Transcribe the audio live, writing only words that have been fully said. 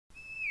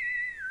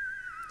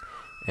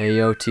Hey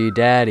yo, T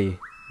Daddy.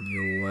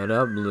 Yo, what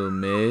up, Blue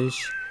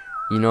Mish?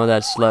 You know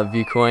that slut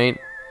Qwaint?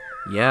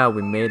 Yeah,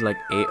 we made like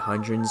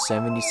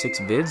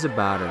 876 vids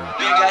about her.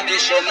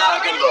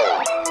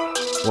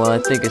 Well, I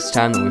think it's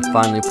time that we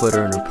finally put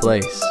her in her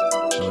place.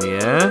 Oh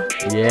yeah?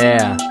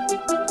 Yeah.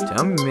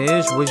 Tell me,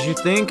 Mish, what you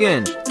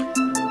thinking?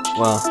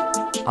 Well,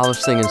 I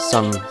was thinking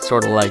something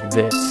sort of like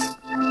this.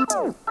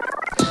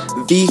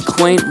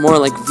 Qwaint, more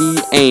like V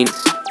ain't.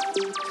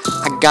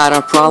 I got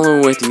a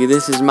problem with you,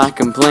 this is my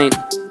complaint.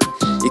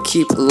 You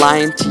keep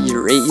lying to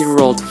your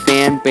 8-year-old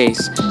fan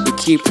base. You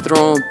keep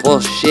throwing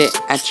bullshit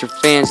at your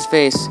fans'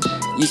 face.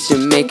 Used to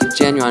make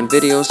genuine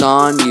videos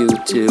on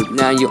YouTube.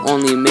 Now you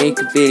only make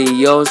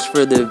videos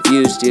for the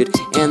views, dude,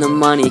 and the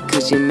money,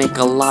 cause you make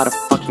a lot of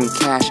fucking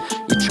cash.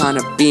 You're trying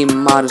to be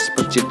modest,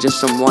 but you're just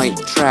some white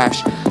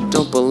trash.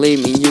 Don't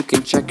believe me, you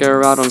can check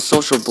her out on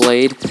Social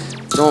Blade.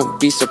 Don't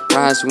be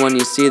surprised when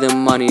you see the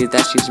money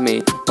that she's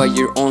made. But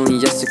you're only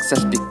a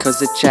success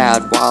because of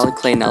Chad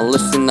Clay. Now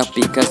listen up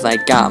because I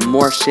got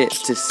more shit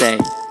to say.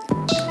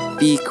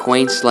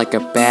 Qwaint's like a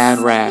bad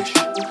rash.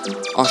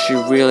 All she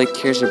really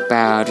cares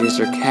about is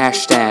her cash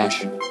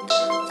stash.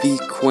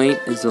 Qwaint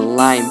is a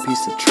lying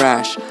piece of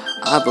trash.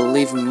 I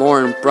believe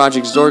more in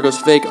Project Zorgo's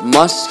fake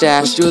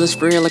mustache. Let's do this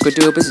for real like we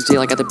do a business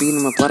deal. I got the beat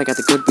in my blood, I got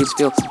the good beats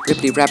feel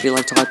rippity rappity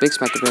like talk big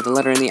smack. The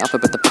letter in the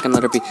alphabet, the fucking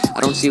letter B.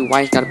 I don't see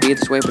why it's gotta be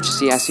this way, but you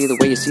see, I see the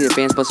way you see the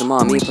fans plus the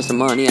mom, me plus the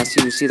money. I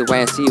see you see the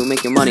way I see you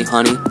make your money,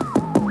 honey.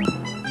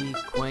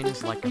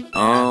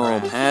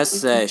 Oh,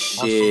 pass that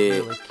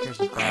shit.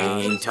 I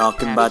ain't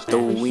talking about the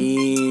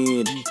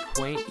weed.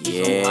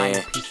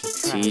 Yeah,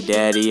 T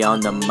Daddy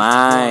on the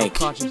mic,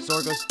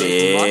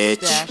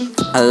 bitch.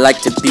 I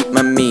like to beat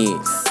my meat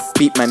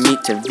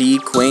to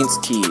Qwaint's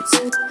teats.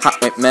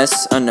 Hot white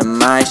mess under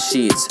my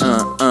sheets.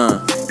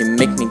 You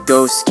make me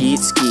go skeet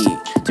ski.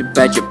 Too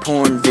bad your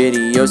porn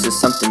videos is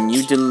something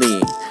you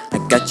delete. I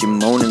got you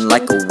moaning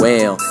like a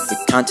whale.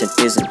 Your content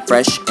isn't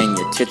fresh and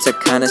your tits are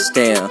kinda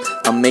stale.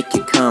 I'll make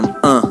you come,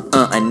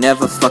 I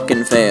never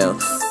fucking fail.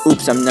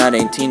 Oops, I'm not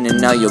 18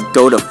 and now you'll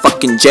go to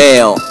fucking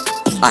jail.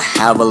 I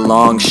have a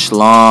long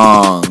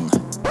schlong.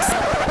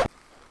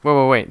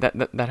 Wait,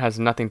 that has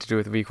nothing to do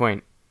with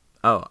Qwaint.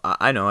 Oh,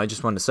 I know, I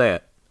just wanted to say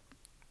it.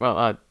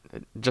 Well,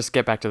 just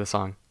get back to the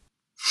song.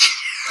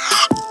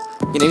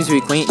 Your name's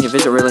Qwaint and your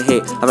vids I really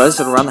hate. I'd rather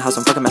sit around the house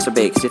and fucking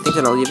masturbate. Cause you think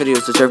that all your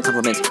videos deserve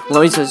compliments. Well,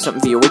 let me tell you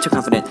something, but you're way too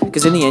confident.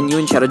 Cause in the end, you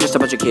and Chad are just a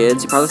bunch of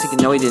kids. You probably think you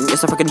know he didn't.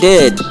 Yes, I fucking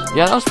did.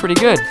 Yeah, that was pretty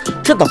good.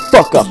 Shut the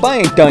fuck up, I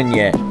ain't done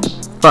yet.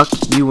 Fuck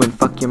you and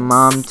fuck your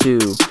mom too.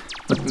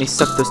 Let me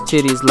suck those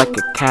titties like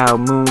a cow,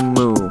 moo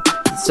moo.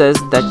 It says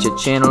that your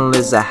channel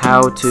is a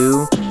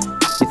how-to.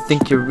 You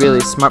think you're really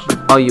smart, but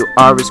all you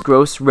are is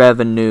gross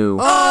revenue.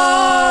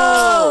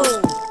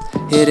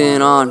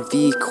 Hitting on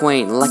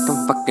Qwaint like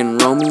I'm fucking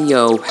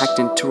Romeo. Hacked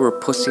into her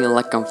pussy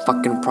like I'm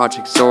fucking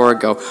Project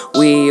Zorgo.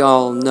 We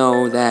all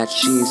know that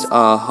she's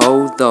a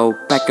hoe though.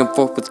 Back and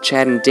forth with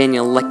Chad and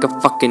Daniel like a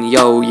fucking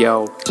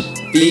yo-yo.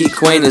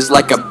 Qwaint is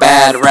like a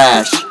bad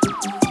rash.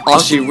 All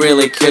she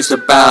really cares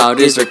about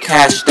is her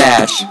cash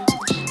stash.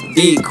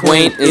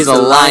 Qwaint is a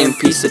lying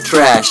piece of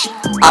trash.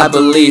 I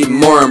believe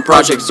more in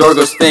Project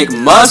Zorgo's fake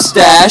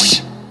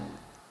mustache.